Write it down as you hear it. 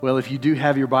Well, if you do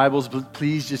have your Bibles,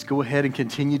 please just go ahead and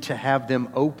continue to have them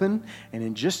open. And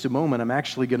in just a moment, I'm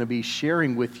actually going to be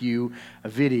sharing with you a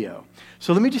video.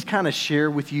 So let me just kind of share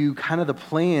with you kind of the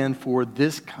plan for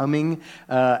this coming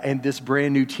and this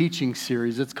brand new teaching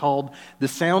series. It's called The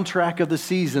Soundtrack of the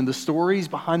Season, the stories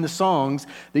behind the songs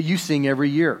that you sing every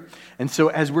year. And so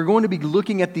as we're going to be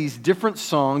looking at these different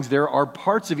songs, there are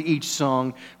parts of each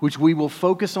song which we will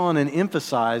focus on and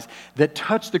emphasize that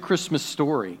touch the Christmas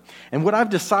story. And what I've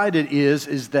decided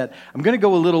is that I'm going to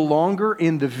go a little longer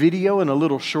in the video and a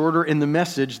little shorter in the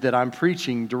message that I'm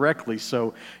preaching directly.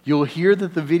 So you'll hear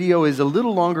that the video is a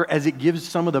little longer as it gives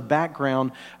some of the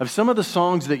background of some of the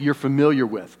songs that you're familiar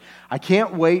with. I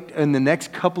can't wait in the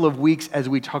next couple of weeks as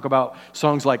we talk about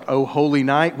songs like "Oh Holy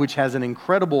Night," which has an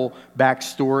incredible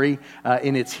backstory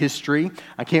in its history.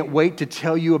 I can't wait to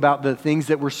tell you about the things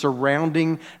that were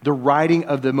surrounding the writing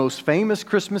of the most famous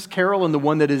Christmas carol and the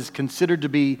one that is considered to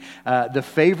be the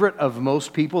favorite of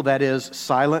most people, that is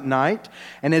Silent Night.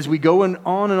 And as we go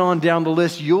on and on down the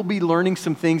list, you'll be learning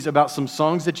some things about some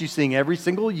songs that you sing every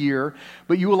single year,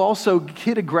 but you will also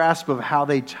get a grasp of how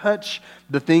they touch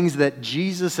the things that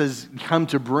Jesus has come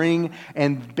to bring,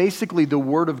 and basically the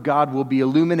Word of God will be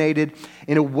illuminated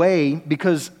in a way,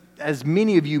 because as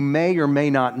many of you may or may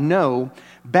not know,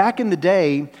 back in the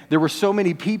day, there were so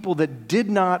many people that did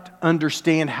not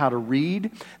understand how to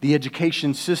read. The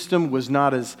education system was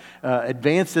not as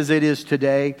advanced as it is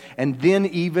today, and then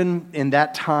even in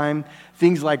that time,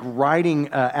 things like writing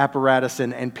apparatus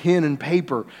and pen and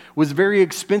paper was very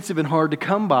expensive and hard to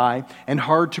come by and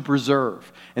hard to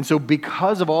preserve. And so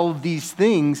because of all of these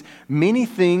things, many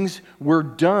things were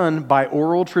done by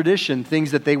oral tradition,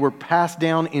 things that they were passed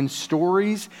down in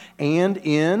stories and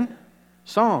in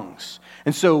songs.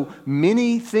 And so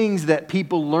many things that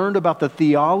people learned about the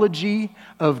theology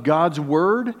of God's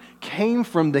Word came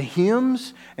from the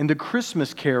hymns and the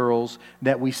Christmas carols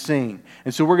that we sing.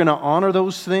 And so we're going to honor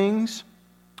those things.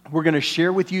 We're going to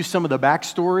share with you some of the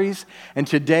backstories, and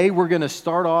today we're going to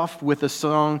start off with a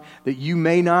song that you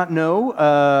may not know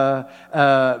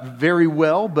very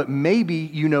well, but maybe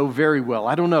you know very well.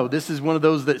 I don't know. This is one of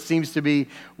those that seems to be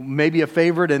maybe a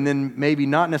favorite and then maybe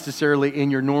not necessarily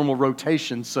in your normal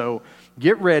rotation. So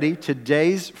get ready.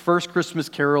 Today's first Christmas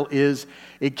carol is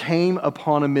 "It Came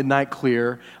Upon a Midnight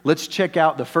Clear." Let's check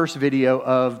out the first video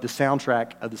of the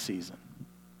soundtrack of the season.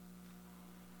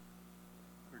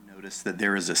 Notice that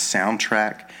there is a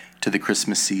soundtrack to the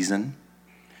Christmas season.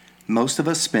 Most of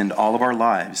us spend all of our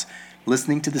lives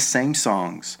listening to the same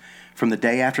songs from the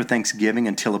day after Thanksgiving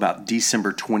until about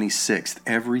December 26th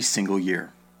every single year.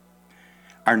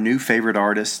 Our new favorite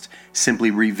artists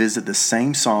simply revisit the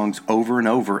same songs over and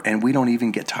over, and we don't even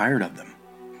get tired of them.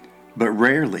 But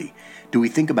rarely do we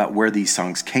think about where these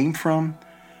songs came from,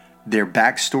 their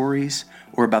backstories,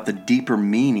 or about the deeper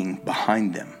meaning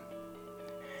behind them.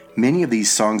 Many of these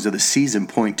songs of the season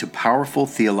point to powerful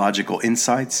theological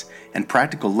insights and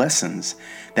practical lessons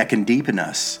that can deepen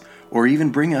us or even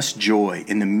bring us joy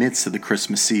in the midst of the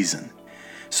Christmas season.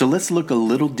 So let's look a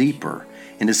little deeper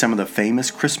into some of the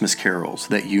famous Christmas carols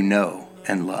that you know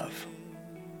and love.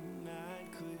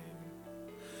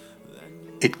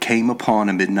 "It Came Upon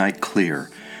a Midnight Clear"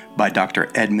 by Dr.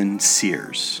 Edmund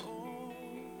Sears.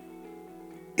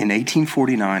 In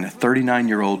 1849, a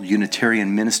 39-year-old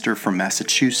Unitarian minister from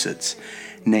Massachusetts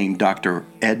named Dr.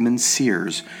 Edmund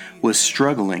Sears was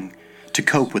struggling to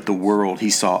cope with the world he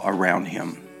saw around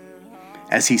him.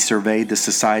 As he surveyed the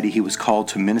society he was called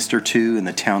to minister to in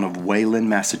the town of Wayland,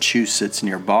 Massachusetts,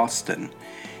 near Boston,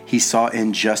 he saw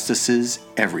injustices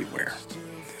everywhere.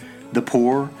 The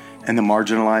poor and the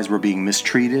marginalized were being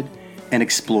mistreated and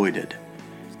exploited.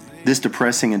 This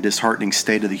depressing and disheartening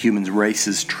state of the human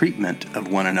race's treatment of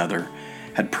one another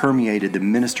had permeated the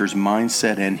minister's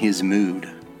mindset and his mood.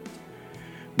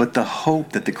 But the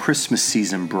hope that the Christmas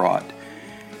season brought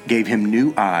gave him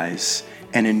new eyes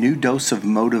and a new dose of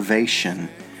motivation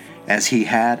as he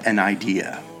had an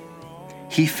idea.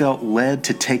 He felt led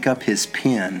to take up his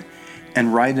pen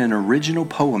and write an original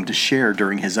poem to share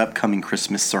during his upcoming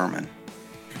Christmas sermon.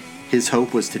 His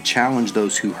hope was to challenge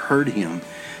those who heard him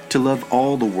to love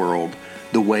all the world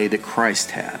the way that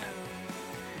Christ had.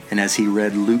 And as he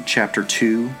read Luke chapter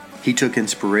 2, he took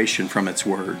inspiration from its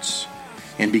words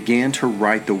and began to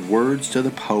write the words to the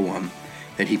poem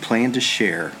that he planned to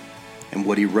share. And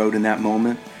what he wrote in that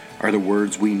moment are the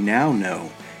words we now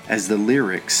know as the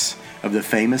lyrics of the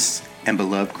famous and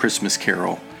beloved Christmas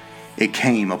carol, "It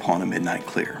Came Upon a Midnight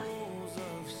Clear."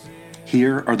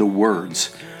 Here are the words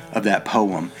of that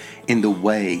poem in the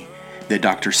way that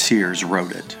Dr. Sears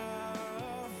wrote it.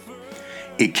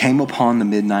 "It came upon the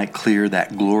midnight clear,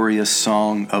 that glorious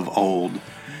song of old,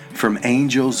 from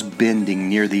angels bending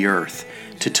near the earth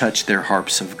to touch their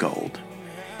harps of gold.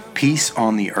 Peace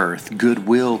on the earth,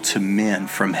 goodwill to men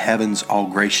from heaven's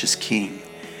all-gracious King.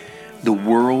 The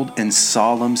world in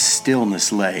solemn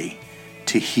stillness lay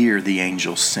to hear the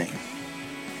angels sing.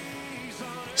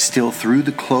 Still through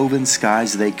the cloven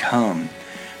skies they come,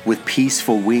 with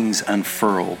peaceful wings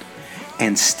unfurled,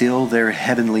 and still their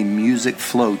heavenly music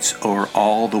floats o'er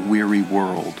all the weary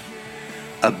world.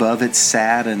 Above its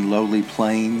sad and lowly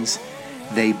plains,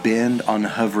 they bend on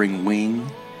hovering wing,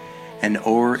 and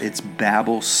o'er its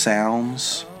babel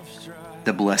sounds,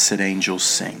 the blessed angels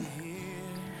sing.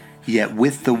 Yet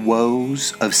with the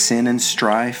woes of sin and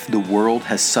strife the world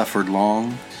has suffered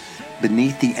long,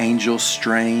 beneath the angels'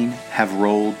 strain have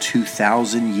rolled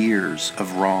 2,000 years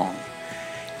of wrong.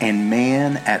 And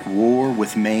man at war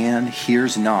with man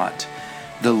hears not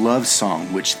the love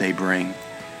song which they bring.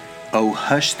 Oh,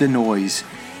 hush the noise,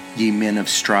 ye men of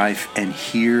strife, and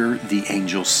hear the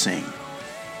angels sing.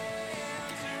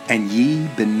 And ye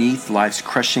beneath life's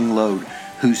crushing load,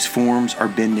 whose forms are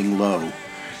bending low,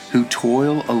 who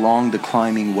toil along the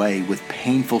climbing way with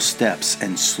painful steps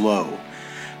and slow,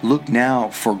 look now,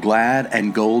 for glad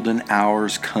and golden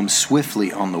hours come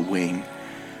swiftly on the wing.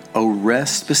 O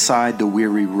rest beside the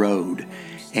weary road,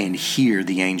 and hear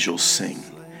the angels sing.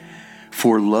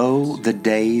 For lo, the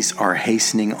days are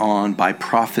hastening on by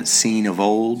prophets seen of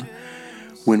old,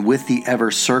 when with the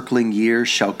ever-circling years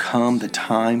shall come the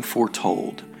time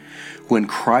foretold, when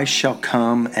Christ shall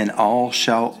come and all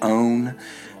shall own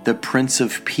the Prince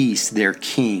of Peace, their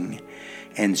King,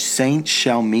 and saints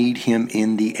shall meet him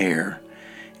in the air,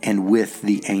 and with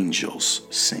the angels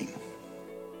sing.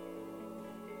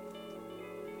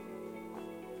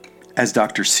 As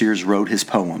Dr. Sears wrote his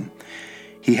poem,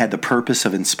 he had the purpose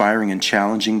of inspiring and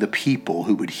challenging the people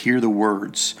who would hear the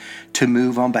words to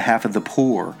move on behalf of the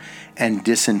poor and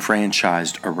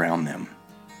disenfranchised around them.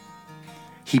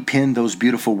 He penned those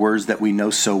beautiful words that we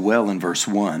know so well in verse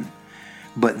 1,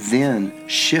 but then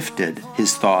shifted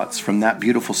his thoughts from that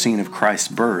beautiful scene of Christ's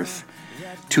birth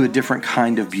to a different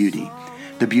kind of beauty,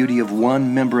 the beauty of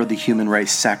one member of the human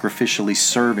race sacrificially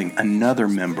serving another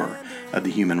member of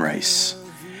the human race.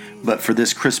 But for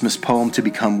this Christmas poem to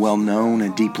become well known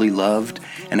and deeply loved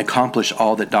and accomplish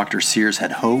all that Dr. Sears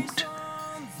had hoped,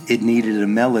 it needed a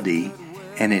melody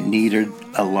and it needed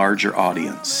a larger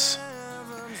audience.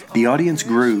 The audience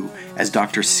grew as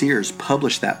Dr. Sears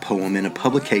published that poem in a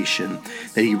publication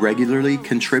that he regularly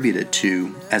contributed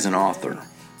to as an author.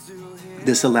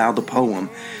 This allowed the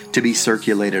poem to be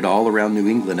circulated all around New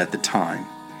England at the time,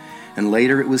 and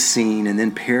later it was seen and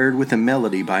then paired with a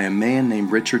melody by a man named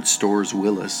Richard Storrs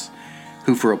Willis,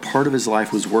 who for a part of his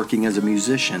life was working as a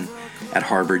musician at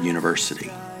Harvard University.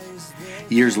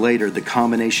 Years later, the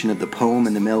combination of the poem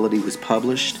and the melody was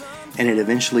published, and it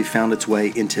eventually found its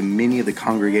way into many of the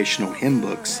congregational hymn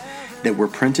books that were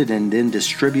printed and then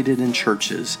distributed in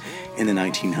churches in the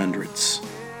 1900s.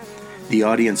 The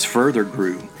audience further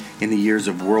grew in the years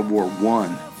of World War I,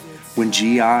 when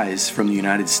GIs from the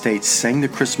United States sang the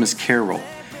Christmas carol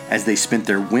as they spent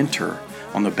their winter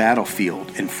on the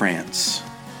battlefield in France.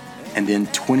 And then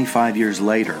 25 years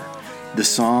later, the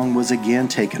song was again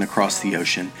taken across the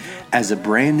ocean as a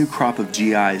brand new crop of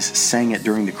GIs sang it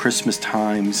during the Christmas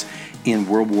times in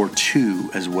World War II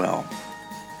as well.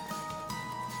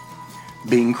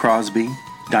 Bing Crosby,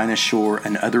 Dinah Shore,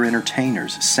 and other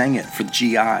entertainers sang it for the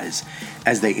GIs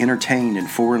as they entertained in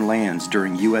foreign lands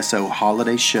during USO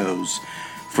holiday shows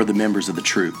for the members of the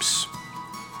troops.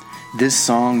 This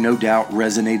song no doubt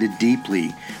resonated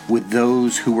deeply with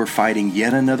those who were fighting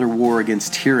yet another war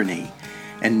against tyranny,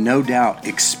 and no doubt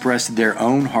expressed their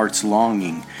own heart's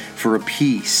longing for a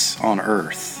peace on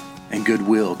earth and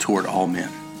goodwill toward all men.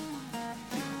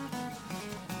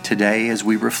 Today, as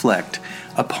we reflect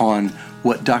upon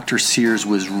what Dr. Sears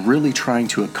was really trying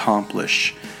to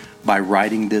accomplish by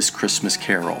writing this Christmas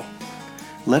carol,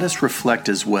 let us reflect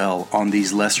as well on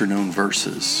these lesser-known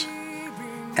verses,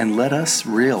 and let us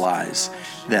realize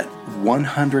that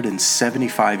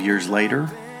 175 years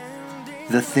later,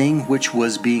 the thing which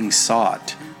was being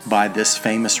sought by this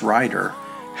famous writer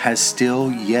has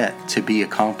still yet to be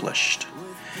accomplished.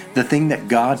 The thing that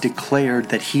God declared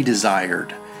that He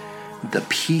desired, the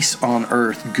peace on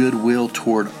earth, goodwill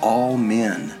toward all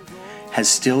men, has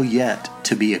still yet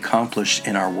to be accomplished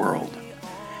in our world.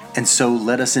 And so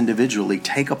let us individually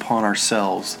take upon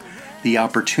ourselves the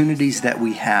opportunities that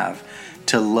we have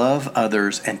to love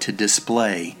others and to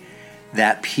display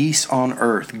that peace on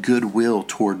earth, goodwill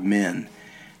toward men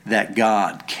that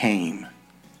God came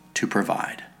to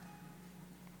provide.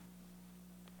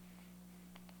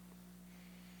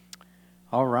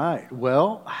 All right.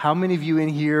 Well, how many of you in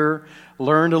here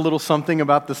learned a little something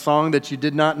about the song that you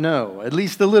did not know? At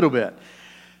least a little bit.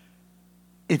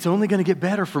 It's only going to get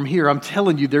better from here. I'm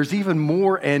telling you, there's even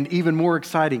more and even more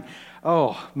exciting.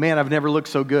 Oh, man, I've never looked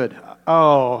so good.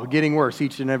 Oh, getting worse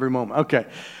each and every moment. Okay.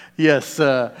 Yes,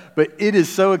 but it is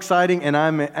so exciting, and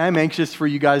I'm anxious for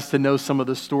you guys to know some of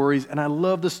the stories. And I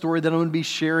love the story that I'm going to be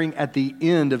sharing at the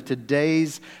end of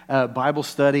today's Bible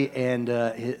study and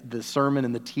the sermon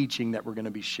and the teaching that we're going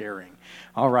to be sharing.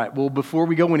 All right, well, before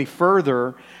we go any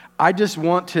further, I just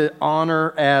want to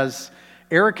honor, as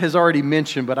Eric has already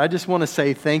mentioned, but I just want to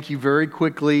say thank you very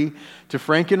quickly to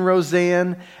Frank and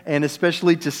Roseanne, and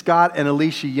especially to Scott and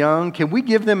Alicia Young. Can we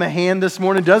give them a hand this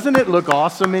morning? Doesn't it look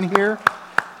awesome in here?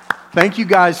 Thank you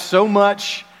guys so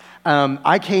much.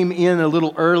 I came in a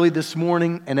little early this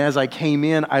morning, and as I came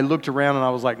in, I looked around and I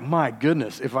was like, my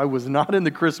goodness, if I was not in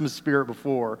the Christmas spirit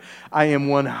before, I am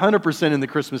 100% in the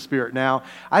Christmas spirit now.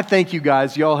 I thank you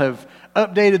guys. Y'all have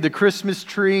updated the Christmas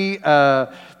tree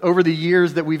over the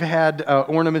years that we've had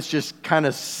ornaments just kind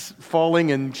of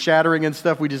falling and shattering and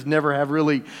stuff. We just never have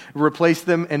really replaced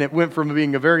them, and it went from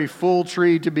being a very full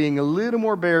tree to being a little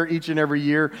more bare each and every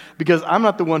year, because I'm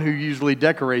not the one who usually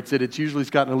decorates it. It's usually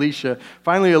Scott and Alicia.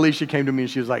 Finally, Alicia came to me and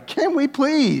she was like, can we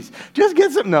please just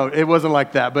get some? No, it wasn't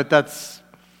like that, but that's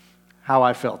how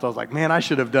I felt. I was like, man, I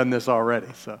should have done this already.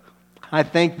 So I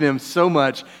thank them so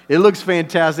much. It looks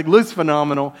fantastic, looks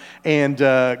phenomenal, and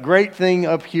great thing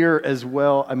up here as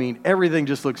well. I mean, everything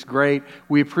just looks great.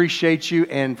 We appreciate you,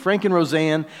 and Frank and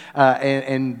Roseanne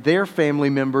and their family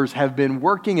members have been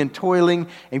working and toiling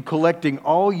and collecting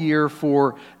all year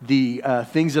for the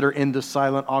things that are in the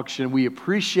silent auction. We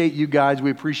appreciate you guys.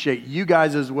 We appreciate you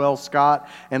guys as well, Scott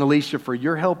and Alicia, for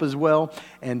your help as well,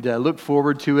 and look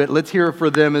forward to it. Let's hear it for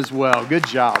them as well. Good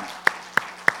job.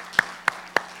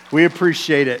 We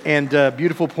appreciate it. And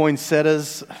beautiful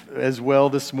poinsettias as well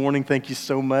this morning. Thank you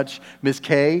so much, Miss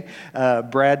Kay.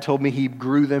 Brad told me he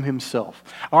grew them himself.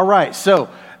 All right, so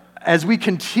as we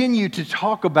continue to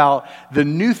talk about the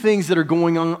new things that are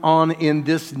going on in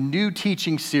this new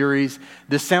teaching series,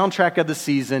 the soundtrack of the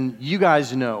season, you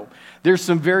guys know there's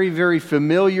some very, very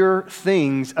familiar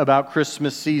things about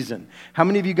Christmas season. How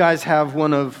many of you guys have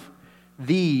one of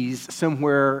these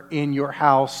somewhere in your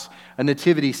house, a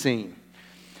nativity scene?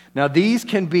 Now, these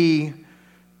can be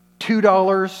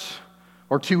 $2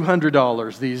 or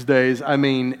 $200 these days. I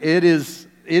mean, it is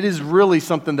really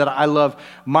something that I love.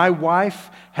 My wife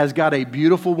has got a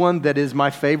beautiful one that is my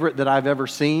favorite that I've ever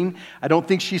seen. I don't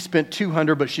think she spent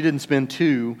 $200, but she didn't spend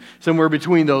 $2, somewhere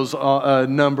between those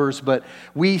numbers. But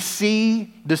we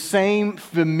see the same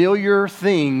familiar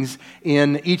things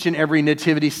in each and every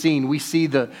nativity scene. We see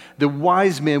the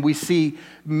wise men, we see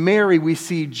Mary, we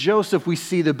see Joseph, we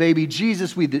see the baby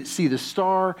Jesus, we see the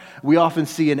star, we often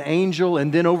see an angel,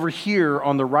 and then over here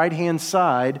on the right-hand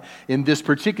side in this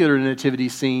particular nativity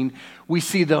scene, we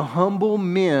see the humble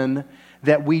men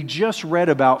that we just read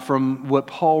about from what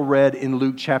Paul read in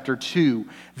Luke chapter 2.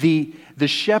 The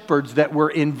shepherds that were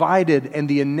invited, and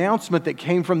the announcement that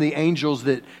came from the angels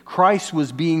that Christ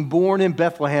was being born in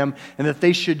Bethlehem and that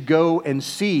they should go and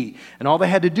see. And all they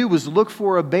had to do was look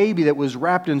for a baby that was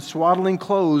wrapped in swaddling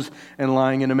clothes and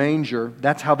lying in a manger.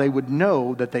 That's how they would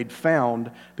know that they'd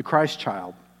found the Christ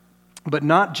child. But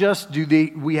not just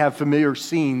we have familiar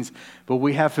scenes, but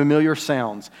we have familiar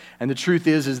sounds. And the truth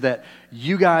is that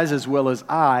you guys, as well as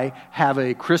I, have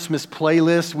a Christmas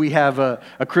playlist. We have a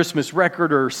Christmas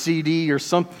record or CD or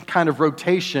some kind of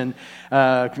rotation.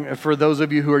 For those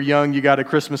of you who are young, you got a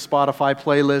Christmas Spotify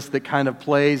playlist that kind of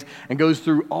plays and goes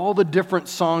through all the different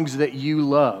songs that you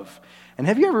love. And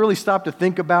have you ever really stopped to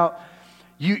think about,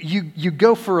 you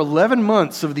go for 11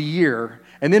 months of the year,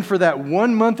 and then for that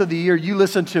 1 month of the year, you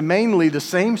listen to mainly the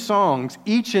same songs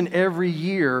each and every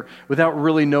year without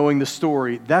really knowing the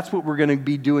story. That's what we're going to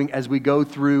be doing as we go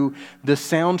through the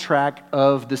soundtrack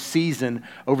of the season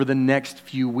over the next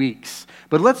few weeks.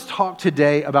 But let's talk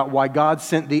today about why God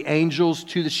sent the angels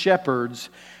to the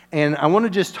shepherds. And I want to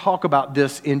just talk about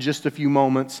this in just a few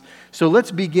moments. So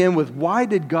let's begin with, why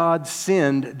did God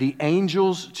send the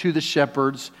angels to the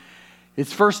shepherds?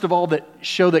 It's first of all that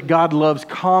show that God loves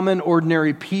common,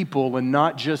 ordinary people and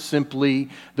not just simply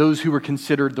those who are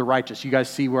considered the righteous. You guys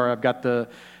see where I've got the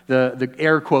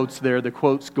air quotes there, the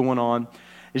quotes going on.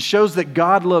 It shows that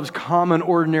God loves common,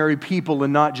 ordinary people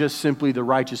and not just simply the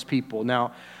righteous people.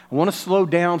 Now, I want to slow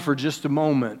down for just a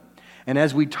moment. And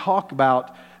as we talk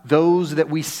about those that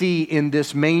we see in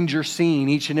this manger scene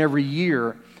each and every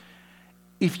year,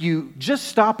 if you just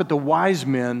stop at the wise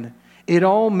men, it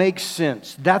all makes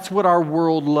sense. That's what our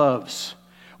world loves.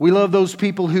 We love those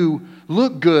people who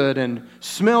look good and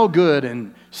smell good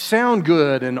and sound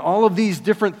good and all of these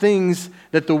different things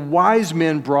that the wise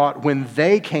men brought when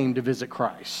they came to visit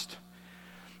Christ.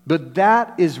 But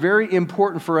that is very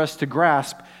important for us to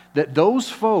grasp, that those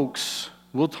folks,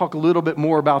 we'll talk a little bit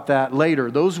more about that later,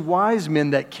 those wise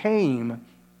men that came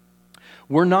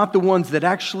were not the ones that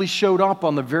actually showed up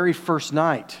on the very first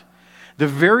night. The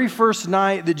very first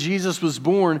night that Jesus was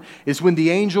born is when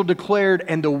the angel declared,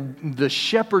 and the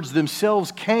shepherds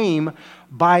themselves came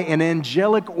by an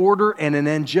angelic order and an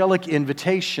angelic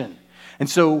invitation. And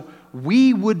so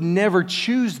we would never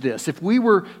choose this. If we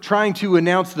were trying to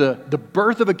announce the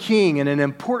birth of a king and an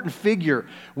important figure,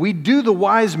 we'd do the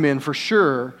wise men for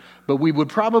sure, but we would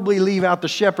probably leave out the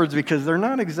shepherds because they're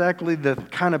not exactly the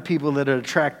kind of people that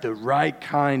attract the right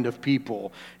kind of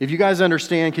people. If you guys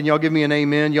understand, can y'all give me an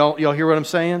amen? Y'all hear what I'm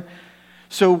saying?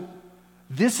 So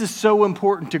this is so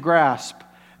important to grasp,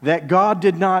 that God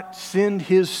did not send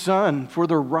his son for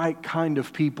the right kind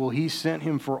of people. He sent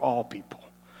him for all people.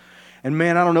 And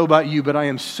man, I don't know about you, but I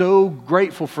am so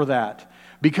grateful for that,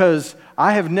 because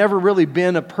I have never really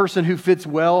been a person who fits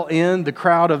well in the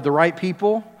crowd of the right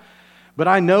people. But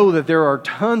I know that there are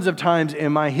tons of times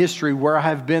in my history where I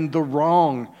have been the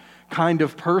wrong kind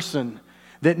of person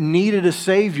that needed a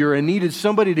Savior and needed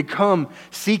somebody to come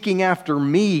seeking after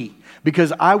me,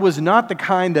 because I was not the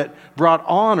kind that brought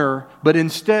honor, but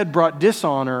instead brought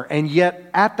dishonor. And yet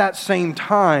at that same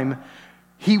time,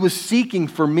 he was seeking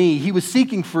for me. He was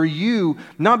seeking for you,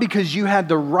 not because you had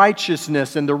the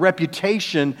righteousness and the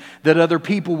reputation that other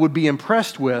people would be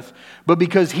impressed with, but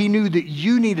because he knew that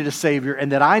you needed a Savior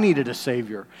and that I needed a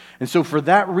Savior. And so for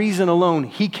that reason alone,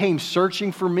 he came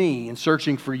searching for me and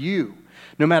searching for you.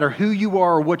 No matter who you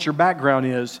are or what your background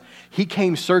is, he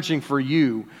came searching for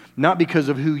you, not because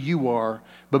of who you are,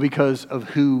 but because of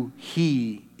who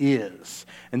he is.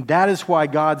 And that is why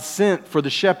God sent for the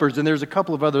shepherds, and there's a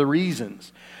couple of other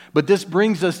reasons. But this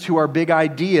brings us to our big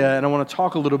idea, and I want to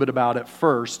talk a little bit about it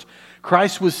first.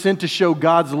 Christ was sent to show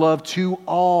God's love to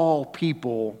all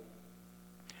people,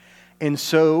 and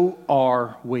so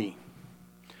are we.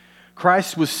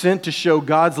 Christ was sent to show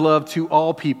God's love to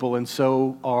all people, and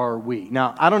so are we.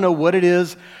 Now, I don't know what it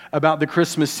is about the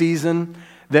Christmas season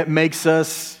that makes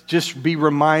us just be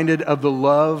reminded of the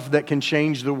love that can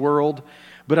change the world.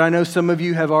 But I know some of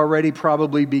you have already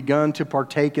probably begun to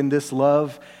partake in this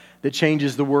love that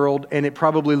changes the world, and it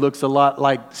probably looks a lot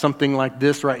like something like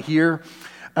this right here.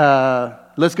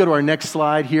 Let's go to our next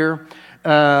slide here.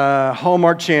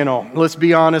 Hallmark Channel. Let's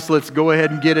be honest. Let's go ahead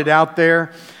and get it out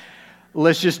there.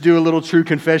 Let's just do a little true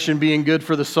confession, being good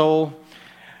for the soul.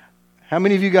 How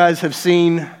many of you guys have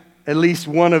seen at least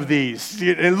one of these?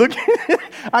 And look,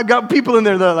 I've got people in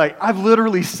there that are like, I've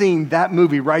literally seen that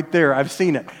movie right there. I've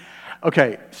seen it.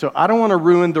 Okay, so I don't want to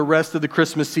ruin the rest of the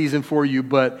Christmas season for you,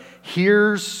 but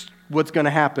here's what's going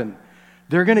to happen.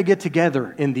 They're going to get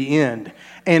together in the end.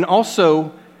 And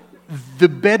also, the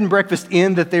bed and breakfast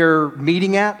inn that they're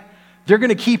meeting at, they're going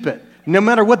to keep it, no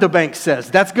matter what the bank says.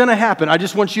 That's going to happen. I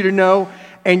just want you to know,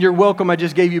 and you're welcome. I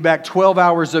just gave you back 12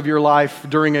 hours of your life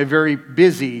during a very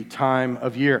busy time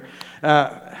of year.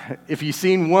 If you've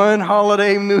seen one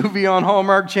holiday movie on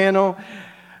Hallmark Channel,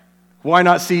 why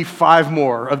not see 5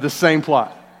 more of the same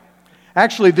plot?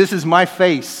 Actually, this is my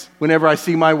face whenever I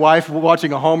see my wife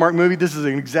watching a Hallmark movie. This is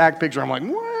an exact picture. I'm like,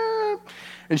 what?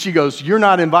 And she goes, "You're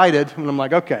not invited." And I'm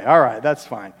like, okay, all right, that's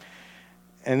fine.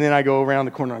 And then I go around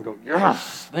the corner and go,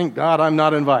 yes, thank God I'm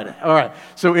not invited. All right,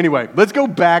 so anyway, let's go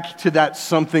back to that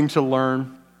something to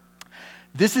learn.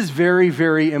 This is very,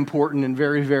 very important and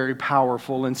very, very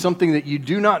powerful, and something that you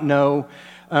do not know,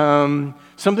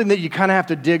 something that you kind of have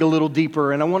to dig a little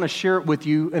deeper, and I want to share it with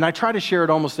you, and I try to share it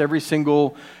almost every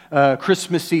single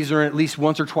Christmas season, or at least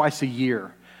once or twice a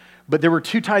year. But there were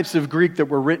 2 types of Greek that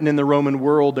were written in the Roman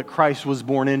world that Christ was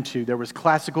born into. There was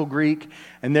classical Greek,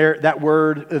 and that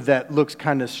word that looks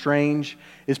kind of strange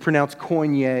is pronounced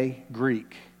Koine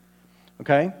Greek.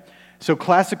 Okay? So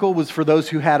classical was for those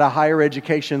who had a higher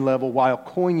education level, while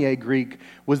Koine Greek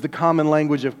was the common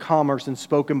language of commerce and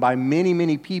spoken by many,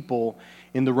 many people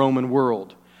in the Roman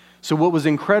world. So what was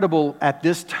incredible at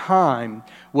this time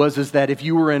was that if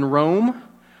you were in Rome,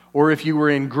 or if you were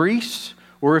in Greece,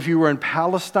 or if you were in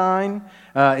Palestine,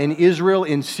 in Israel,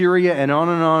 in Syria, and on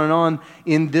and on and on,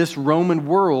 in this Roman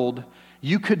world,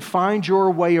 you could find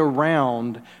your way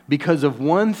around because of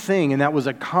one thing, and that was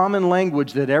a common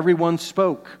language that everyone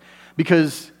spoke.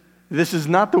 Because this is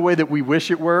not the way that we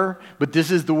wish it were, but this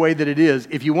is the way that it is.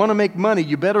 If you want to make money,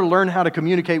 you better learn how to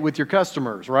communicate with your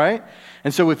customers, right?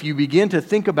 And so if you begin to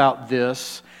think about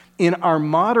this, in our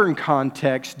modern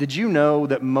context, did you know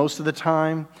that most of the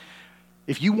time,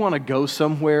 if you want to go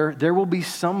somewhere, there will be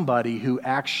somebody who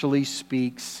actually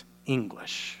speaks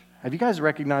English. Have you guys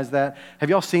recognized that? Have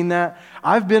y'all seen that?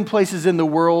 I've been places in the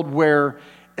world where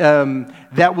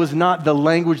that was not the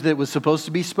language that was supposed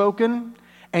to be spoken,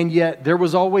 and yet there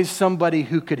was always somebody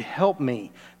who could help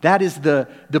me. That is the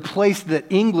place that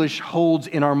English holds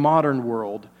in our modern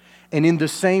world. And in the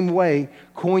same way,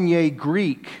 Koine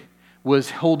Greek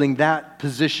was holding that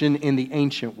position in the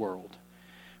ancient world.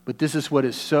 But this is what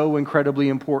is so incredibly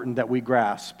important that we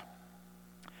grasp.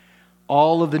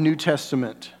 All of the New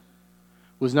Testament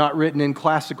was not written in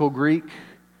classical Greek,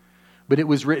 but it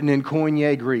was written in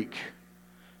Koine Greek.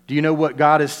 Do you know what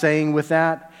God is saying with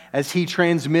that? As He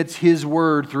transmits His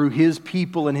word through His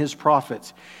people and His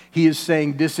prophets, He is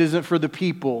saying this isn't for the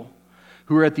people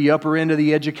who are at the upper end of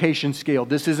the education scale.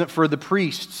 This isn't for the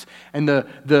priests and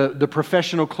the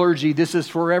professional clergy. This is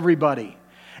for everybody.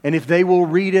 And if they will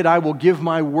read it, I will give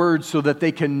my word so that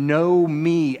they can know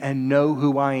me and know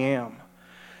who I am.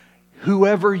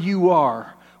 Whoever you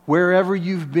are, wherever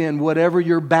you've been, whatever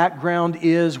your background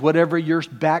is, whatever your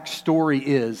backstory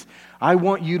is, I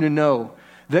want you to know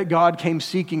that God came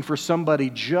seeking for somebody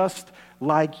just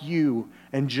like you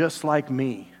and just like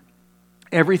me.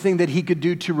 Everything that He could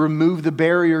do to remove the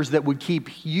barriers that would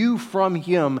keep you from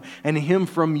Him and Him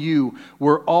from you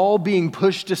were all being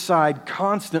pushed aside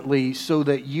constantly so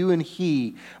that you and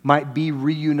He might be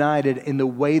reunited in the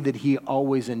way that He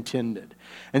always intended.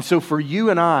 And so for you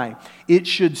and I, it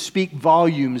should speak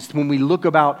volumes when we look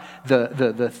about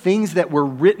the things that were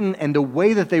written and the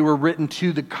way that they were written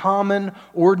to the common,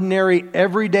 ordinary,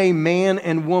 everyday man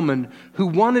and woman who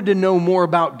wanted to know more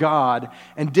about God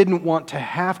and didn't want to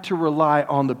have to rely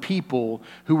on the people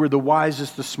who were the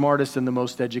wisest, the smartest, and the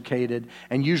most educated.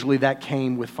 And usually that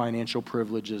came with financial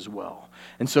privilege as well.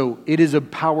 And so it is a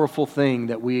powerful thing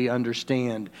that we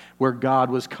understand where God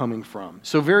was coming from.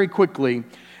 So very quickly,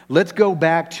 let's go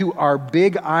back to our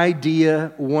big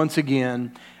idea once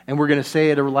again, and we're going to say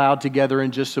it aloud together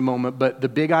in just a moment. But the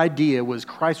big idea was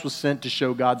Christ was sent to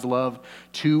show God's love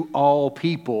to all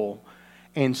people,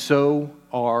 and so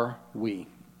are we.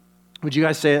 Would you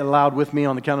guys say it aloud with me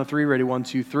on the count of three? Ready? 1,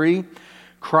 2, 3.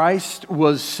 Christ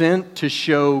was sent to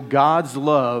show God's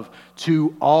love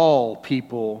to all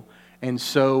people, and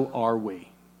so are we.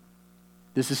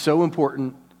 This is so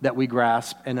important that we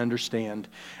grasp and understand.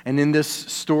 And in this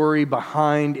story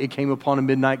behind It Came Upon a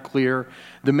Midnight Clear,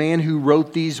 the man who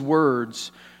wrote these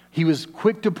words, he was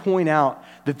quick to point out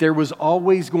that there was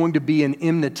always going to be an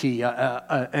enmity,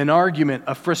 an argument,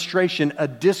 a frustration, a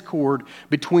discord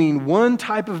between one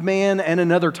type of man and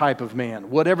another type of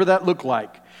man, whatever that looked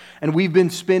like. And we've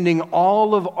been spending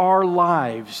all of our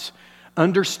lives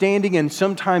understanding and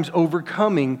sometimes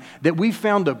overcoming that we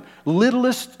found the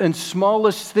littlest and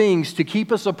smallest things to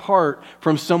keep us apart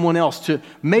from someone else, to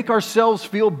make ourselves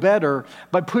feel better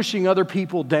by pushing other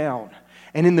people down.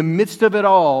 And in the midst of it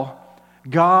all,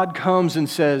 God comes and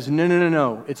says,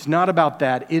 no, it's not about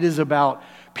that. It is about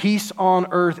peace on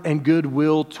earth and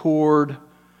goodwill toward,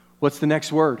 what's the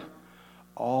next word?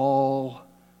 All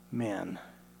men,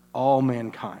 all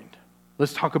mankind.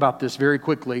 Let's talk about this very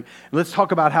quickly. Let's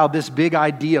talk about how this big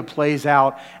idea plays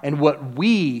out and what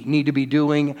we need to be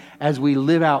doing as we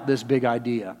live out this big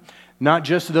idea. Not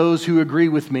just those who agree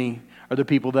with me are the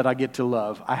people that I get to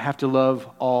love. I have to love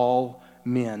all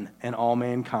men and all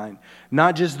mankind.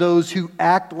 Not just those who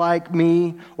act like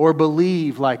me or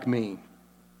believe like me.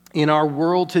 In our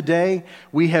world today,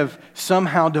 we have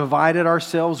somehow divided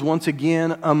ourselves once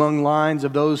again among lines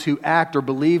of those who act or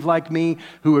believe like me,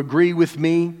 who agree with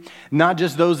me, not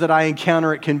just those that I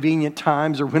encounter at convenient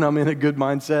times or when I'm in a good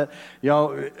mindset.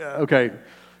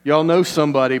 Y'all know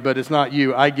somebody, but it's not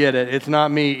you. I get it. It's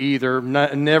not me either.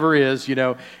 Never is.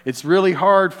 It's really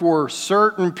hard for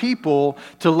certain people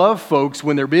to love folks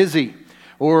when they're busy.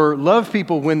 Or love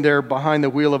people when they're behind the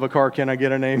wheel of a car. Can I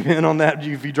get an amen on that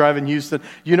if you drive in Houston?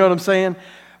 You know what I'm saying?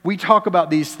 We talk about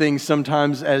these things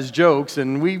sometimes as jokes,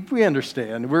 and we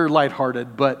understand. We're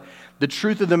lighthearted. But the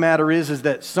truth of the matter is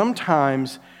that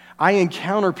sometimes I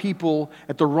encounter people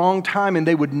at the wrong time, and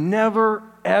they would never,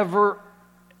 ever,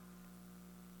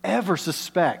 ever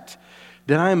suspect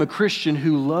that I am a Christian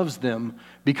who loves them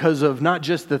because of not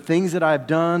just the things that I've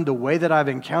done, the way that I've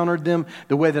encountered them,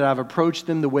 the way that I've approached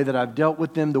them, the way that I've dealt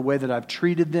with them, the way that I've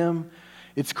treated them.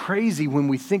 It's crazy when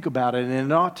we think about it,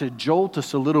 and it ought to jolt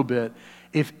us a little bit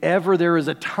if ever there is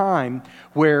a time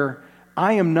where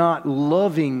I am not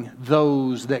loving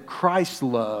those that Christ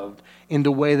loved in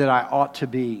the way that I ought to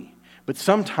be. But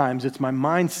sometimes it's my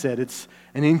mindset, it's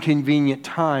an inconvenient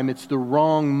time, it's the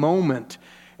wrong moment,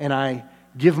 and I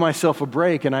give myself a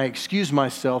break and I excuse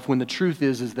myself when the truth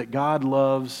is that God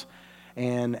loves,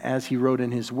 and as He wrote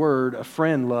in His Word, a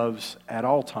friend loves at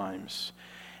all times.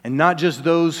 And not just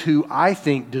those who I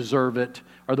think deserve it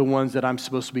are the ones that I'm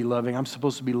supposed to be loving. I'm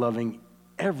supposed to be loving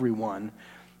everyone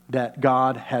that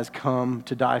God has come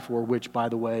to die for, which, by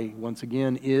the way, once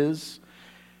again, is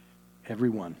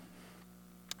everyone.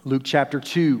 Luke chapter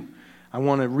 2. I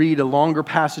want to read a longer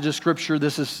passage of Scripture.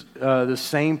 This is the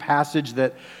same passage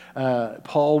that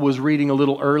Paul was reading a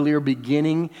little earlier,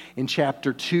 beginning in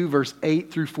chapter 2, verse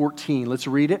 8 through 14. Let's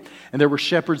read it. And there were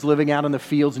shepherds living out in the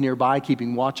fields nearby,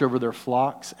 keeping watch over their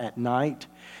flocks at night.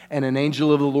 And an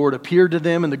angel of the Lord appeared to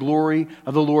them, and the glory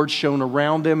of the Lord shone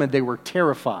around them, and they were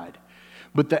terrified.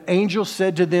 But the angel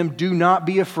said to them, "Do not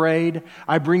be afraid.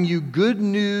 I bring you good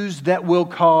news that will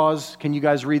cause," can you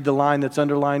guys read the line that's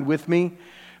underlined with me?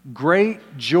 "Great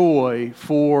joy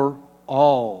for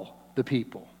all the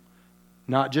people."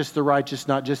 Not just the righteous,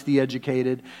 not just the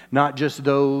educated, not just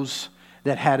those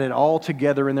that had it all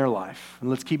together in their life. And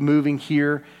let's keep moving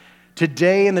here.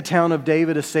 "Today in the town of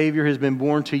David, a Savior has been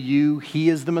born to you. He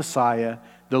is the Messiah,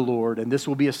 the Lord. And this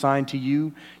will be a sign to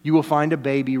you. You will find a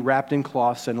baby wrapped in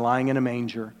cloths and lying in a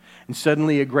manger." And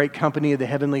suddenly a great company of the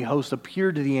heavenly host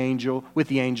appeared to the angel,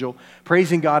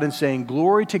 praising God and saying,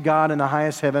 "Glory to God in the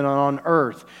highest heaven, and on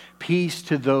earth peace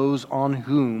to those on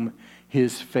whom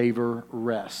His favor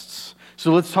rests."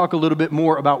 So let's talk a little bit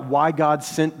more about why God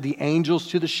sent the angels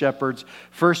to the shepherds.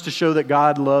 First, to show that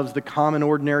God loves the common,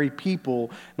 ordinary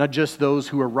people, not just those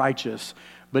who are righteous.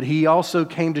 But He also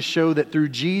came to show that through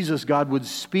Jesus, God would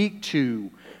speak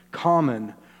to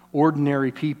common,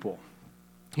 ordinary people.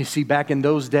 You see, back in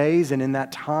those days and in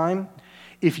that time,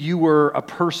 if you were a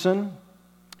person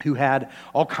who had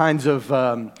all kinds of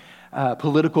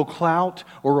political clout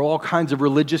or all kinds of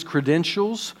religious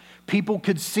credentials, people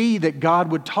could see that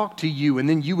God would talk to you, and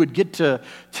then you would get to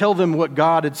tell them what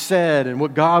God had said and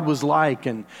what God was like.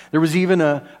 And there was even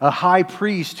a high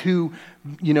priest who,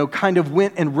 kind of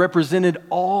went and represented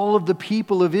all of the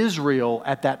people of Israel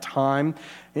at that time,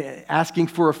 asking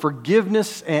for a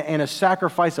forgiveness and a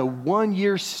sacrifice, a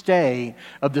 1-year stay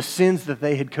of the sins that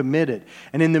they had committed.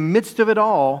 And in the midst of it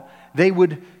all, they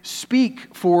would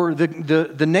speak for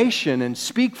the nation and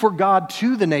speak for God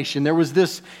to the nation. There was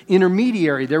this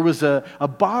intermediary. There was a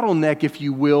bottleneck, if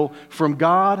you will, from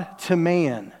God to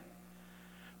man.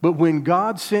 But when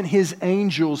God sent His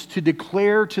angels to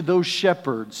declare to those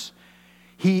shepherds,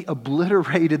 He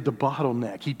obliterated the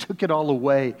bottleneck. He took it all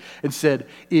away and said,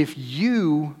 if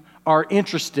you are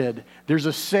interested, there's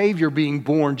a Savior being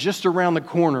born just around the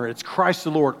corner. It's Christ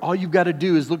the Lord. All you've got to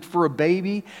do is look for a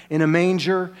baby in a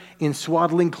manger in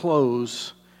swaddling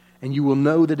clothes, and you will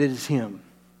know that it is Him.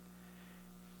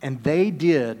 And they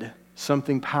did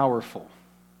something powerful.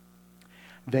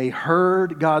 They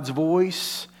heard God's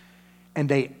voice, and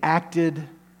they acted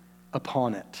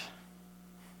upon it.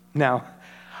 Now,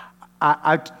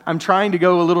 I'm trying to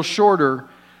go a little shorter,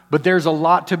 but there's a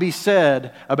lot to be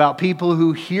said about people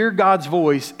who hear God's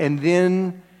voice and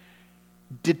then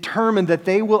determine that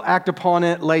they will act upon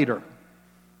it later.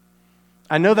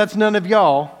 I know that's none of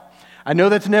y'all. I know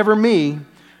that's never me,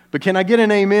 but can I get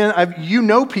an amen? You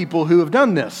know people who have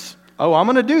done this. Oh, I'm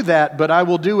going to do that, but I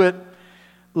will do it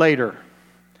later.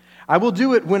 I will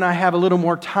do it when I have a little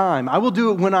more time. I will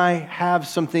do it when I have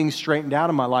some things straightened out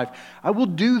in my life. I will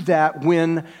do that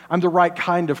when I'm the right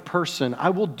kind of person. I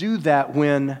will do that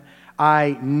when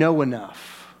I know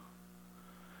enough.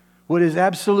 What is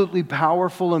absolutely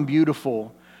powerful and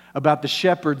beautiful about the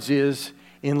shepherds is,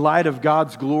 in light of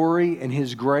God's glory and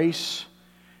His grace,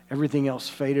 everything else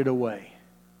faded away.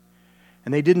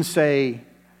 And they didn't say,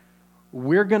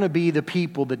 we're going to be the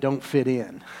people that don't fit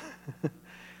in.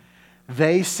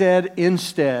 They said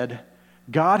instead,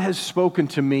 God has spoken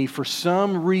to me for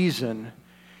some reason.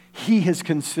 He has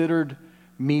considered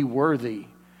me worthy,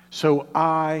 so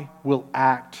I will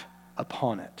act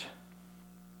upon it.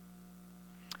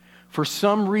 For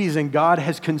some reason, God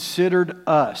has considered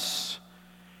us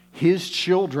His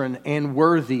children and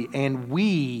worthy, and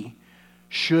we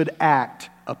should act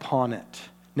upon it.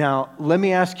 Now, let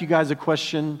me ask you guys a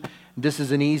question. This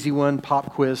is an easy one,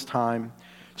 pop quiz time.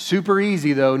 Super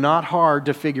easy though, not hard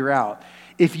to figure out.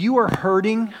 If you are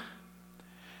hurting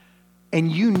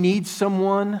and you need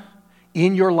someone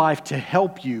in your life to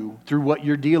help you through what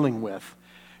you're dealing with,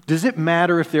 does it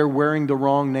matter if they're wearing the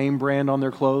wrong name brand on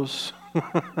their clothes?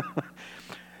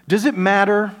 Does it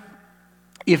matter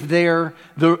if they're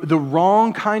the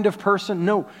wrong kind of person?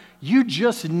 No, you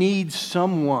just need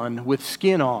someone with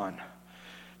skin on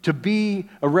to be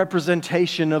a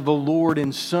representation of the Lord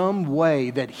in some way,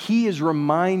 that He is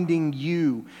reminding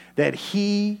you that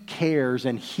He cares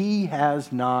and He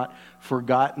has not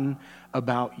forgotten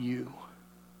about you.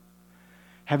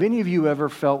 Have any of you ever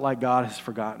felt like God has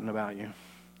forgotten about you?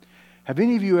 Have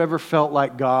any of you ever felt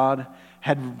like God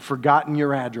had forgotten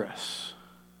your address?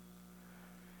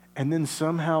 And then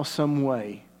somehow, some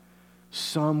way,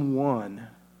 someone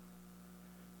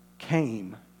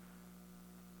came.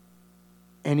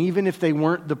 And even if they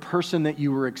weren't the person that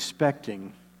you were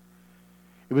expecting,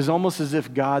 it was almost as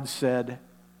if God said,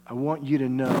 I want you to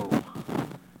know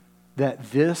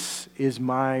that this is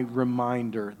my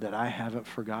reminder that I haven't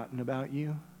forgotten about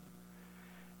you,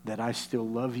 that I still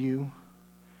love you,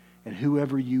 and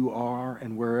whoever you are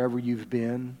and wherever you've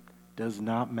been does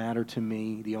not matter to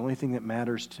me. The only thing that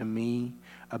matters to me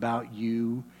about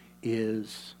you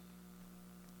is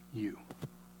you.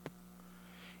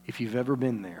 If you've ever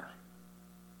been there,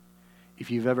 if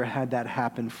you've ever had that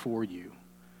happen for you,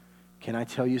 can I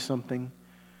tell you something?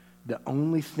 The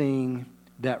only thing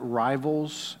that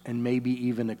rivals and maybe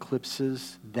even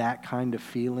eclipses that kind of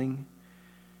feeling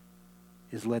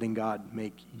is letting God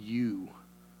make you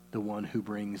the one who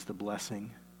brings the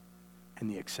blessing and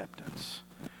the acceptance.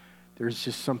 There's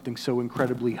just something so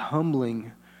incredibly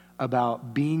humbling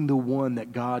about being the one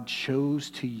that God chose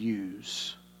to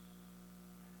use.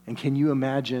 And can you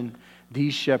imagine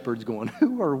these shepherds going,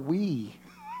 who are we?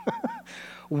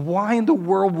 Why in the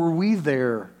world were we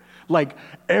there? Like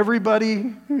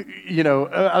everybody,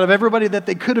 out of everybody that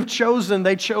they could have chosen,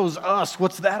 they chose us.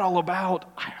 What's that all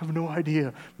about? I have no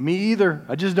idea. Me either.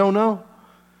 I just don't know.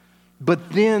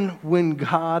 But then when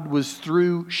God was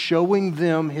through showing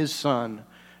them his son,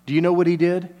 do you know what he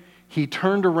did? He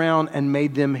turned around and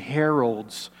made them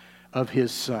heralds of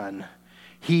his son.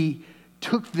 He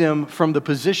took them from the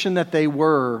position that they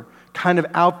were, kind of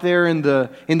out there in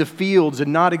the fields,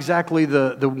 and not exactly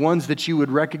the ones that you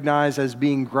would recognize as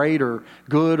being great or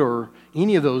good or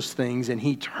any of those things, and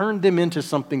he turned them into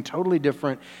something totally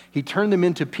different. He turned them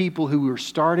into people who were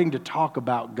starting to talk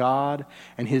about God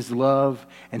and his love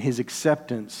and his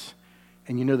acceptance.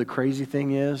 And you know the crazy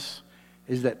thing is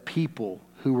that people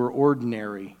who were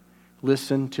ordinary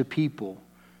listened to people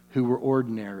who were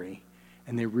ordinary,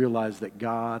 and they realized that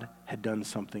God had done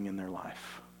something in their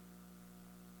life.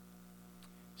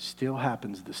 Still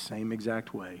happens the same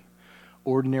exact way.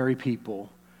 Ordinary people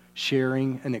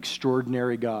sharing an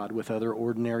extraordinary God with other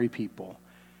ordinary people.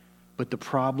 But the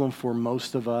problem for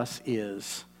most of us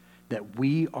is that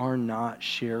we are not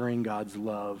sharing God's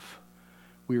love.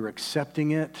 We are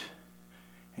accepting it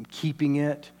and keeping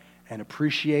it and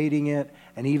appreciating it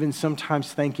and even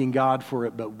sometimes thanking God for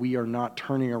it, but we are not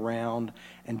turning around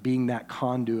and being that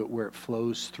conduit where it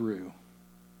flows through.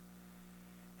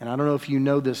 And I don't know if you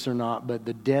know this or not, but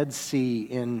the Dead Sea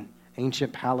in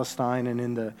ancient Palestine and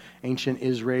in the ancient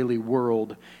Israeli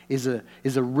world is a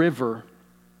river.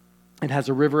 It has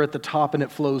a river at the top and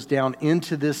it flows down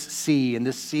into this sea. And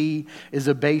this sea is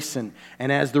a basin.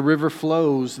 And as the river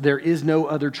flows, there is no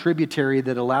other tributary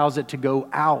that allows it to go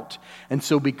out. And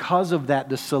so because of that,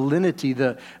 the salinity,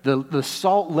 the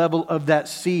salt level of that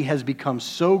sea has become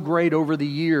so great over the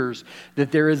years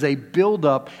that there is a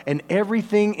buildup, and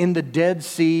everything in the Dead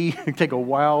Sea, take a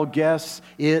wild guess,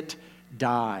 it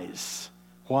dies.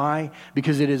 Why?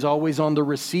 Because it is always on the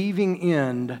receiving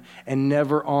end and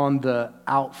never on the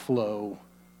outflow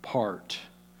part.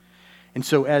 And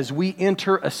so as we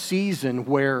enter a season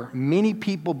where many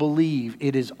people believe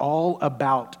it is all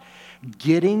about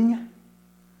getting,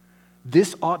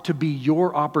 this ought to be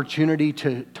your opportunity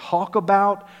to talk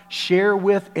about, share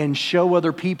with, and show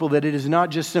other people that it is not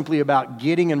just simply about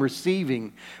getting and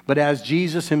receiving, but as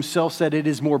Jesus himself said, it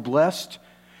is more blessed,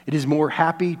 it is more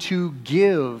happy to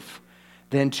give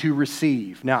than to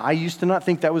receive. Now, I used to not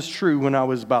think that was true when I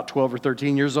was about 12 or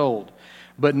 13 years old.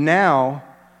 But now,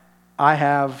 I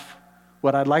have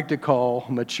what I'd like to call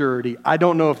maturity. I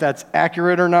don't know if that's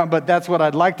accurate or not, but that's what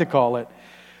I'd like to call it.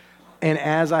 And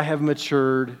as I have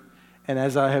matured, and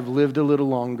as I have lived a little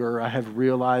longer, I have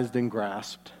realized and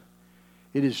grasped,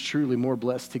 it is truly more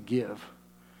blessed to give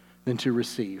than to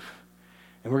receive.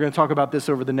 And we're going to talk about this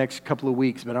over the next couple of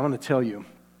weeks, but I want to tell you,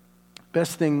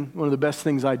 one of the best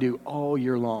things I do all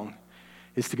year long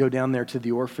is to go down there to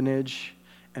the orphanage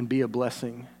and be a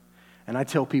blessing. And I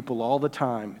tell people all the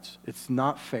time, it's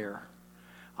not fair.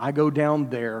 I go down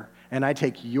there and I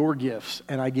take your gifts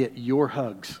and I get your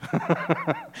hugs.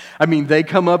 I mean, they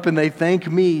come up and they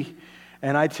thank me,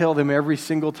 and I tell them every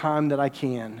single time that I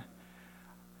can,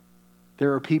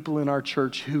 there are people in our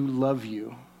church who love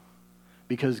you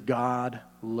because God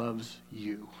loves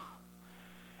you.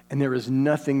 And there is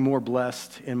nothing more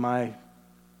blessed in my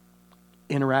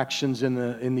interactions in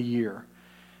the year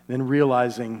than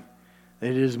realizing that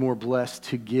it is more blessed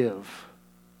to give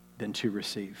than to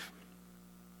receive.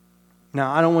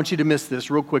 Now, I don't want you to miss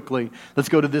this real quickly. Let's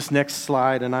go to this next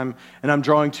slide, and I'm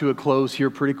drawing to a close here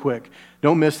pretty quick.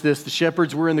 Don't miss this. The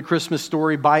shepherds were in the Christmas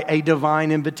story by a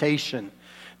divine invitation.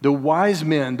 The wise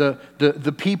men,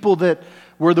 the people that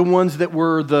were the ones that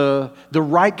were the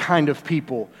right kind of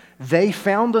people, they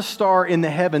found the star in the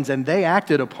heavens and they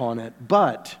acted upon it.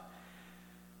 But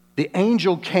the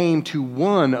angel came to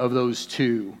one of those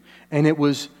two, and it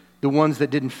was the ones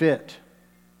that didn't fit.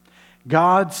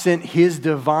 God sent His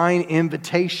divine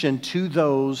invitation to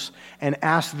those and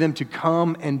asked them to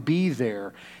come and be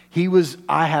there. He was,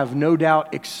 I have no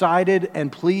doubt, excited and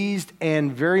pleased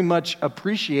and very much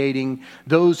appreciating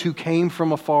those who came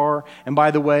from afar. And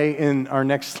by the way, in our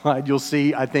next slide, you'll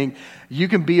see, I think, you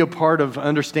can be a part of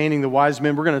understanding the wise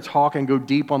men. We're going to talk and go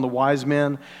deep on the wise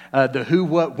men, the who,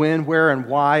 what, when, where, and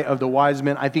why of the wise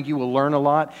men. I think you will learn a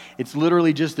lot. It's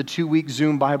literally just a 2-week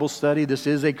Zoom Bible study. This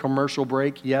is a commercial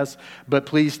break, yes, but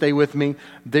please stay with me.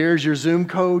 There's your Zoom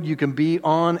code. You can be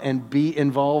on and be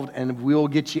involved, and we'll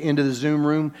get you into the Zoom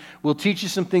room. We'll teach you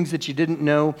some things that you didn't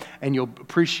know, and you'll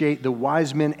appreciate the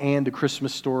wise men and the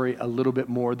Christmas story a little bit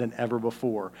more than ever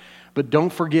before. But don't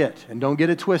forget, and don't get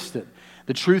it twisted,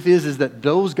 the truth is that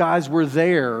those guys were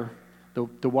there,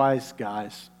 the wise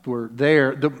guys were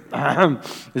there.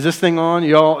 Is this thing on?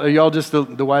 Are y'all just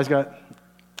the wise guy?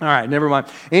 All right, never mind.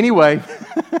 Anyway,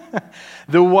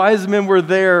 the wise men were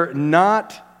there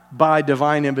not by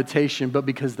divine invitation, but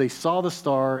because they saw the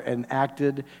star and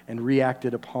acted and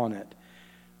reacted upon it.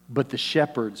 But the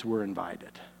shepherds were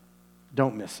invited.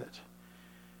 Don't miss it.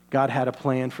 God had a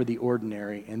plan for the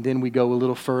ordinary. And then we go a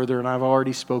little further, and I've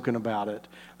already spoken about it.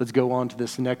 Let's go on to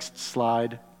this next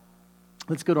slide.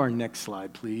 Let's go to our next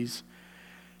slide, please,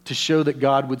 to show that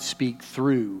God would speak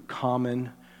through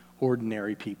common,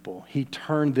 ordinary people. He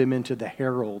turned them into the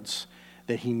heralds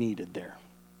that He needed there.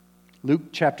 Luke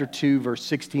chapter 2, verse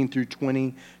 16 through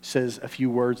 20 says a few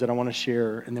words that I want to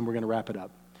share, and then we're going to wrap it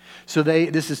up. So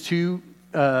this is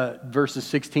verses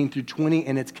 16 through 20,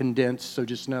 and it's condensed, so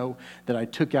just know that I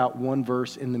took out one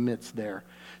verse in the midst there.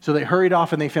 So they hurried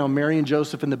off, and they found Mary and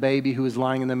Joseph and the baby who was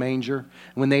lying in the manger.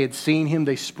 When they had seen him,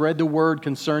 they spread the word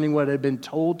concerning what had been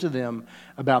told to them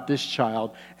about this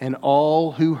child, and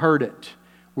all who heard it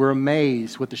were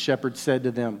amazed what the shepherds said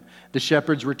to them. The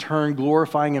shepherds returned,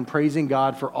 glorifying and praising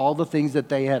God for all the things that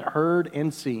they had heard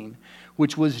and seen,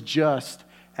 which was just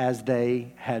as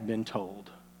they had been told.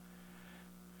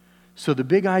 So the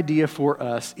big idea for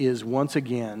us is, once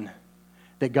again,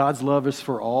 that God's love is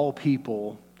for all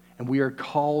people, and we are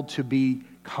called to be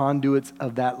conduits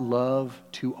of that love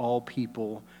to all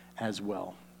people as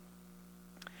well.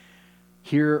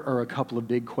 Here are a couple of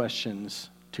big questions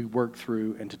to work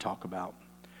through and to talk about.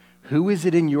 Who is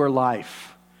it in your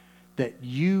life that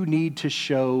you need to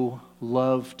show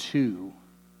love to?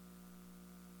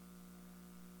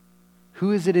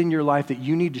 Who is it in your life that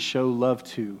you need to show love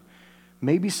to?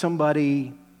 Maybe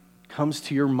somebody comes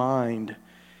to your mind.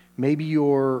 Maybe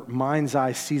your mind's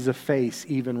eye sees a face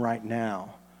even right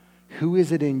now. Who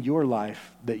is it in your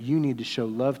life that you need to show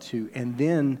love to? And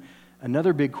then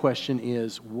another big question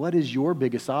is, what is your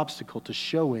biggest obstacle to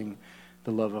showing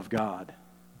the love of God?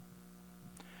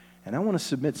 And I want to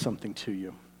submit something to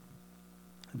you.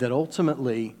 That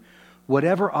ultimately,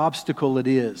 whatever obstacle it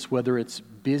is, whether it's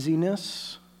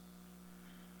busyness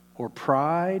or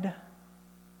pride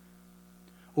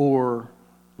or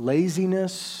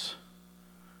laziness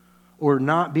or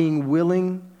not being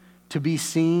willing to be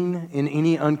seen in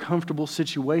any uncomfortable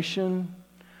situation,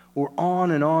 or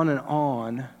on and on and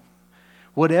on,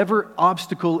 whatever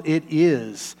obstacle it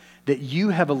is that you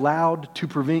have allowed to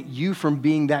prevent you from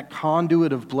being that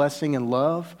conduit of blessing and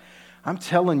love, I'm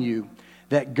telling you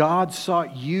that God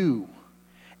sought you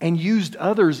and used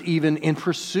others even in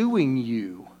pursuing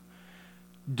you.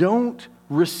 Don't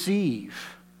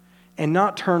receive and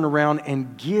not turn around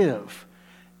and give.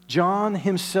 John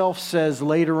himself says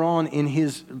later on in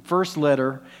his first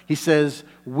letter, he says,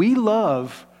 we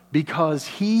love because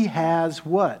he has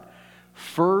what?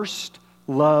 First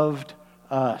loved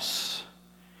us.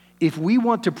 If we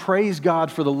want to praise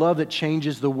God for the love that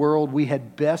changes the world, we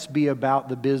had best be about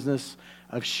the business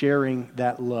of sharing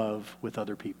that love with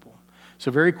other people. So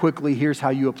very quickly, here's how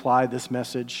you apply this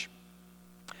message.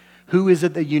 Who is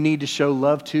it that you need to show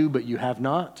love to but you have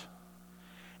not?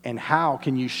 And how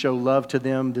can you show love to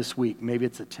them this week? Maybe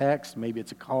it's a text, maybe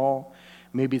it's a call,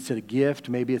 maybe it's a gift,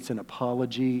 maybe it's an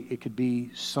apology. It could be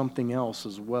something else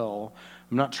as well.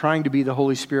 I'm not trying to be the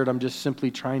Holy Spirit. I'm just simply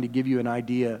trying to give you an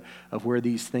idea of where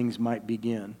these things might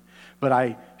begin. But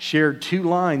I shared 2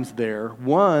 lines there.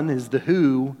 One is the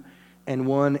who, and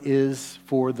one is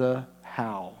for the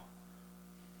how.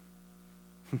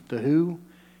 The who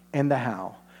and the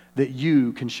how. that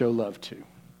you can show love to.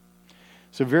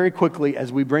 So very quickly,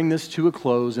 as we bring this to a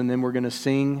close, and then we're going to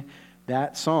sing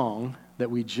that song that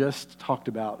we just talked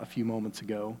about a few moments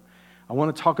ago, I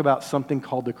want to talk about something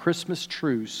called the Christmas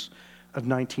Truce of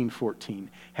 1914.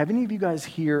 Have any of you guys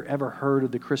here ever heard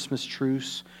of the Christmas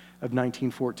Truce of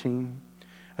 1914?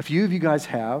 A few of you guys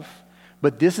have,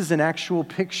 but this is an actual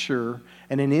picture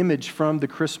and an image from the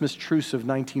Christmas Truce of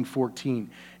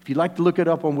 1914. If you'd like to look it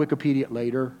up on Wikipedia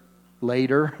later,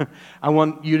 I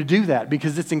want you to do that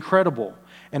because it's incredible.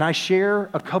 And I share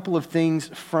a couple of things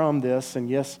from this, and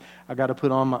yes, I got to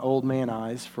put on my old man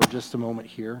eyes for just a moment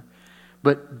here.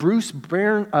 But Bruce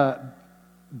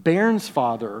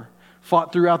Bairnsfather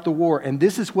fought throughout the war, and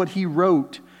this is what he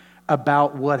wrote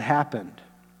about what happened.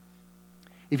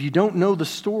 If you don't know the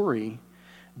story,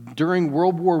 during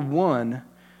World War I,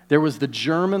 there was the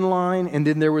German line, and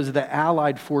then there was the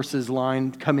Allied forces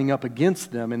line coming up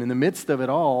against them. And in the midst of it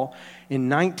all, in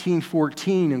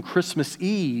 1914, on Christmas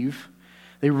Eve,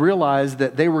 they realized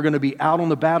that they were going to be out on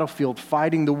the battlefield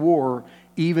fighting the war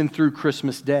even through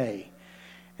Christmas Day.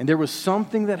 And there was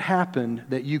something that happened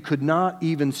that you could not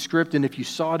even script, and if you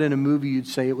saw it in a movie, you'd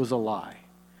say it was a lie.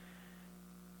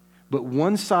 But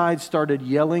one side started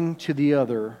yelling to the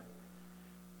other,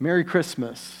 "Merry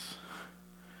Christmas."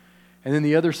 And then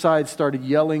the other side started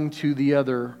yelling to the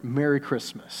other, "Merry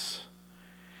Christmas."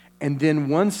 And then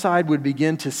one side would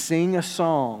begin to sing a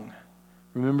song.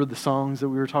 Remember the songs that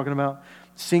we were talking about?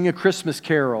 Sing a Christmas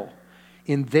carol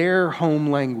in their home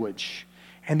language.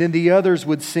 And then the others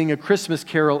would sing a Christmas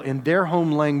carol in their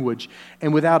home language.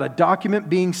 And without a document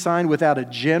being signed, without a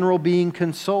general being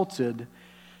consulted,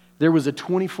 there was a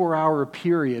 24-hour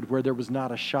period where there was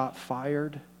not a shot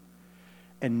fired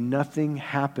and nothing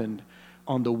happened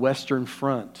on the Western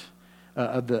Front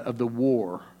of the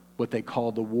war, what they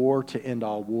called the war to end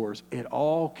all wars. It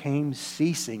all came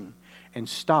ceasing and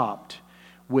stopped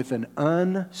with an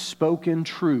unspoken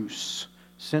truce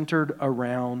centered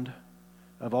around,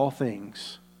 of all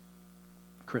things,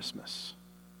 Christmas.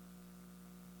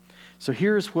 So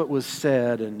here's what was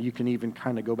said, and you can even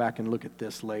kind of go back and look at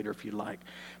this later if you like.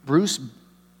 Bruce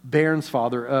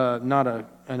Bairnsfather, not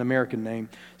an American name,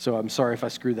 so I'm sorry if I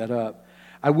screwed that up.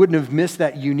 I wouldn't have missed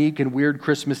that unique and weird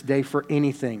Christmas day for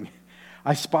anything.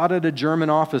 I spotted a German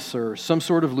officer, some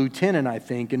sort of lieutenant, I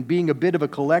think, and being a bit of a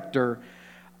collector,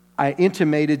 I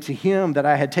intimated to him that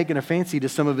I had taken a fancy to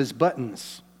some of his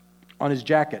buttons on his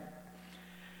jacket.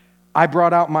 I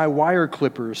brought out my wire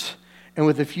clippers, and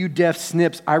with a few deft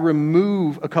snips, I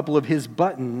removed a couple of his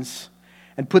buttons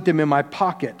and put them in my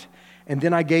pocket, and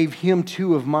then I gave him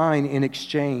 2 of mine in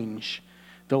exchange.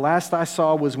 The last I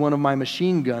saw was one of my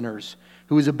machine gunners,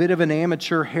 who was a bit of an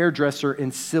amateur hairdresser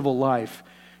in civil life,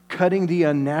 cutting the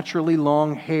unnaturally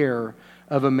long hair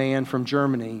of a man from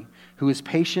Germany who was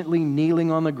patiently kneeling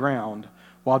on the ground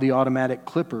while the automatic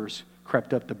clippers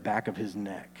crept up the back of his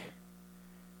neck.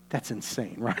 That's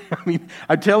insane, right? I mean,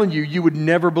 I'm telling you, you would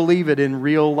never believe it in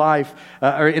real life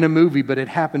or in a movie, but it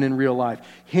happened in real life.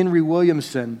 Henry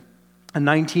Williamson, a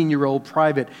 19-year-old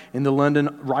private in the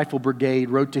London Rifle Brigade,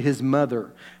 wrote to his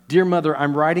mother, "Dear mother,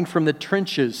 I'm writing from the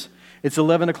trenches. It's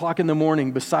 11 o'clock in the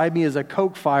morning. Beside me is a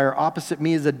coke fire. Opposite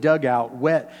me is a dugout,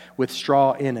 wet with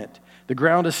straw in it. The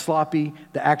ground is sloppy.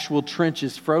 The actual trench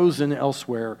is frozen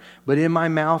elsewhere. But in my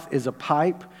mouth is a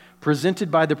pipe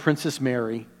presented by the Princess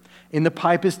Mary. In the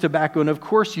pipe is tobacco. And of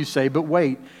course you say, but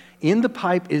wait, in the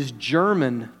pipe is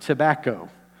German tobacco.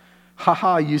 Ha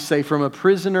ha, you say, from a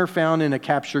prisoner found in a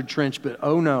captured trench. But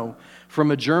oh no,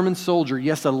 from a German soldier.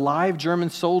 Yes, a live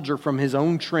German soldier from his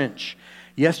own trench.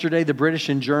 Yesterday, the British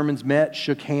and Germans met,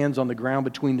 shook hands on the ground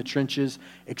between the trenches,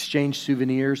 exchanged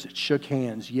souvenirs, shook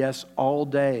hands. Yes, all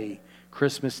day,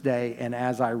 Christmas Day, and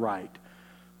as I write.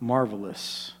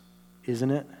 Marvelous,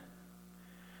 isn't it?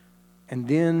 And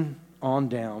then on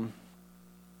down,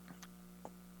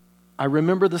 I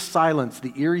remember the silence,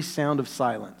 the eerie sound of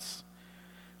silence.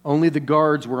 Only the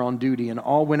guards were on duty, and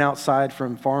all went outside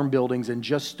from farm buildings and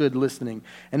just stood listening.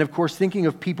 And of course, thinking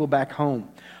of people back home.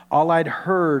 All I'd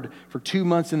heard for 2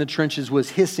 months in the trenches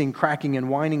was hissing, cracking, and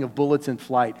whining of bullets in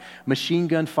flight, machine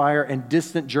gun fire, and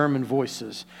distant German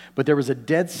voices. But there was a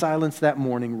dead silence that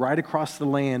morning, right across the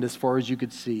land as far as you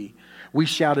could see. We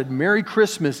shouted, "Merry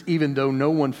Christmas," even though no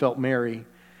one felt merry.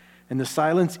 And the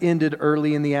silence ended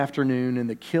early in the afternoon, and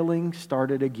the killing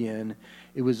started again.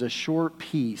 It was a short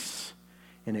peace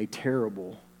in a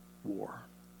terrible war.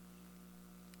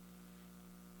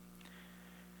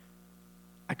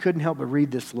 I couldn't help but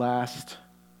read this last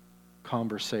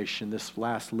conversation, this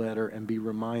last letter, and be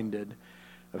reminded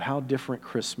of how different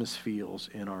Christmas feels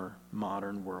in our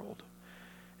modern world.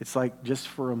 It's like just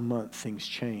for a month things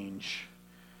change,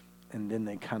 and then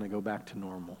they kind of go back to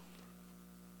normal.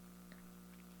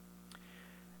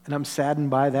 And I'm saddened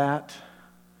by that,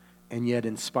 and yet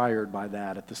inspired by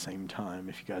that at the same time,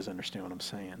 if you guys understand what I'm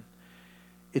saying.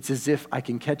 It's as if I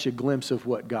can catch a glimpse of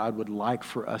what God would like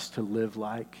for us to live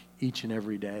like each and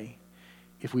every day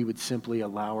if we would simply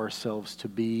allow ourselves to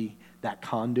be that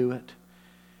conduit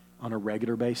on a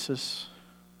regular basis.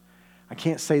 I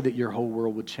can't say that your whole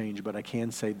world would change, but I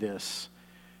can say this.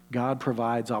 God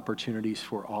provides opportunities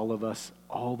for all of us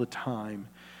all the time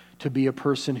to be a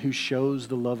person who shows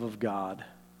the love of God.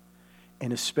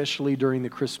 And especially during the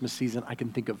Christmas season, I can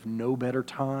think of no better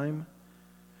time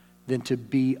than to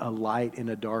be a light in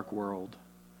a dark world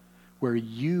where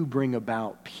you bring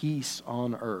about peace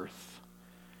on earth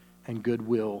and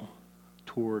goodwill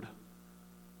toward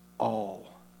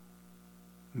all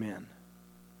men.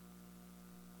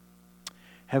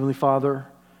 Heavenly Father,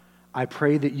 I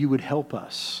pray that you would help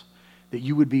us, that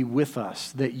you would be with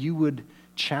us, that you would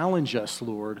challenge us,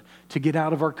 Lord, to get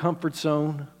out of our comfort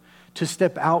zone, to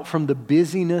step out from the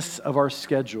busyness of our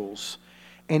schedules,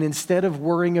 and instead of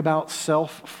worrying about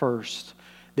self first,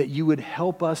 that you would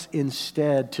help us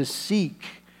instead to seek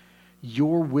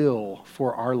your will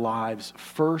for our lives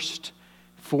first,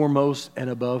 foremost, and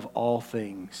above all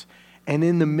things. And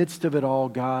in the midst of it all,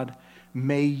 God,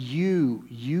 may you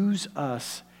use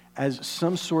us as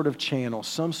some sort of channel,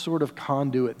 some sort of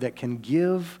conduit that can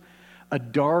give a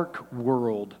dark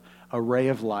world a ray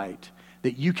of light,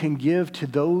 that you can give to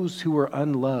those who are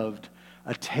unloved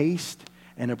a taste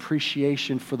and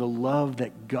appreciation for the love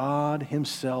that God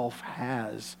himself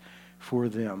has for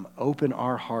them. Open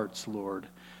our hearts, Lord,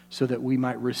 so that we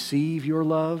might receive your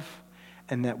love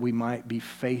and that we might be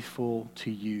faithful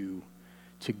to you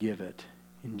to give it.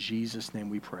 In Jesus' name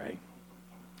we pray.